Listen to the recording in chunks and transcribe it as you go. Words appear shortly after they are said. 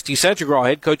Sancegraw,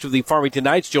 head coach of the Farmington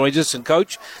Knights, joins us. And,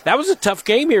 Coach, that was a tough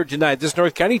game here tonight. This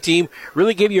North County team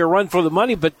really gave you a run for the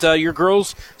money, but your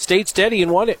girls stayed steady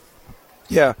and won it.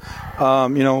 Yeah,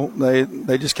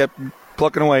 they just kept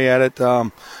plucking away at it.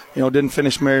 Didn't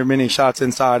finish very many shots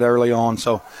inside early on,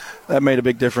 so that made a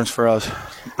big difference for us.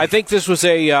 I think this was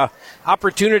a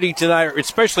opportunity tonight,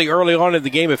 especially early on in the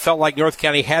game. It felt like North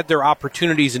County had their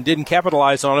opportunities and didn't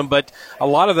capitalize on them, but a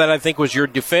lot of that, I think, was your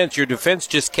defense. Your defense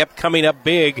just kept coming up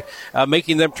big,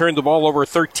 making them turn the ball over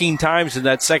 13 times in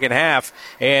that second half,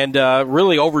 and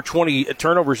really over 20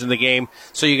 turnovers in the game.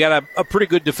 So you got a pretty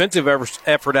good defensive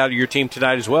effort out of your team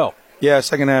tonight as well. Yeah,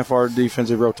 second half our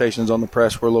defensive rotations on the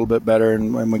press were a little bit better,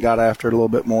 and we got after it a little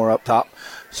bit more up top.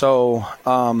 So,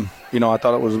 I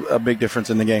thought it was a big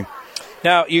difference in the game.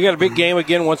 Now, you got a big game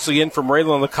again, once again, from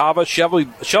Raylan LaCava.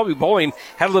 Shelby Bowling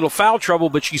had a little foul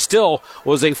trouble, but she still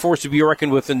was a force to be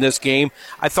reckoned with in this game.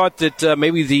 I thought that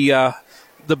maybe the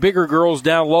bigger girls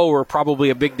down low were probably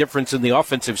a big difference in the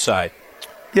offensive side.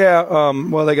 Yeah,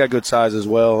 well, they got good size as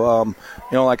well.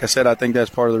 Like I said, I think that's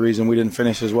part of the reason we didn't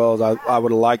finish as well as I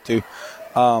would have liked to,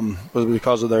 was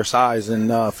because of their size and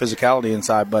physicality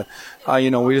inside. But,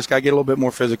 we just got to get a little bit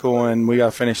more physical, and we got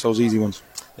to finish those easy ones.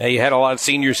 Now, you had a lot of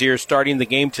seniors here starting the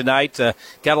game tonight.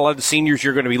 Got a lot of seniors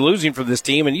you're going to be losing for this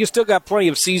team, and you still got plenty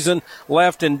of season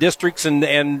left in districts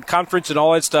and conference and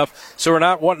all that stuff. So we're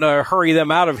not wanting to hurry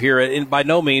them out of here by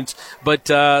no means. But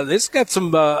this got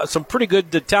some pretty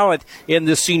good talent in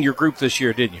this senior group this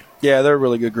year, didn't you? Yeah, they're a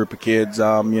really good group of kids.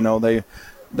 They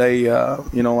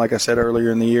like I said earlier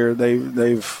in the year,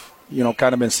 they've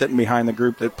kind of been sitting behind the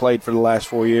group that played for the last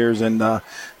 4 years. And,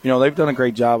 they've done a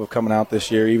great job of coming out this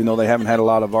year, even though they haven't had a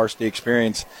lot of varsity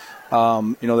experience.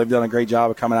 They've done a great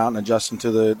job of coming out and adjusting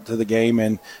to the game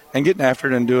and getting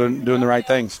after it and doing the right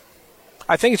things.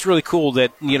 I think it's really cool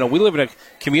that, we live in a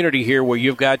community here where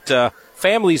you've got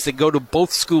families that go to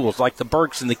both schools, like the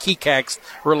Burks and the Kekaks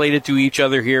related to each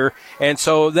other here. And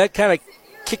so that kind of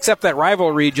kicks up that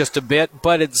rivalry just a bit,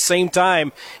 but at the same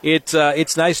time, it's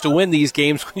nice to win these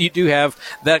games when you do have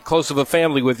that close of a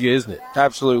family with you, isn't it?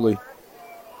 Absolutely.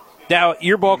 Now,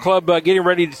 your ball club getting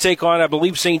ready to take on, I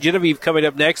believe, St. Genevieve coming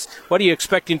up next. What are you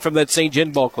expecting from that St.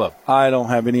 Gen ball club? I don't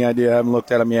have any idea. I haven't looked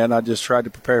at them yet. I just tried to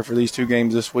prepare for these two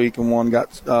games this week, and one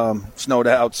got snowed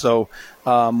out. So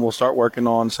we'll start working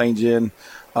on St. Gen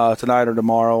tonight or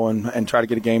tomorrow and try to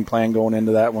get a game plan going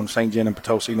into that one, St. Gen and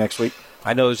Potosi next week.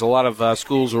 I know there's a lot of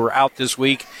schools who were out this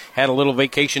week, had a little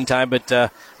vacation time, but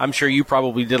I'm sure you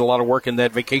probably did a lot of work in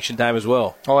that vacation time as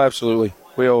well. Oh, absolutely.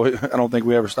 I don't think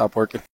we ever stop working.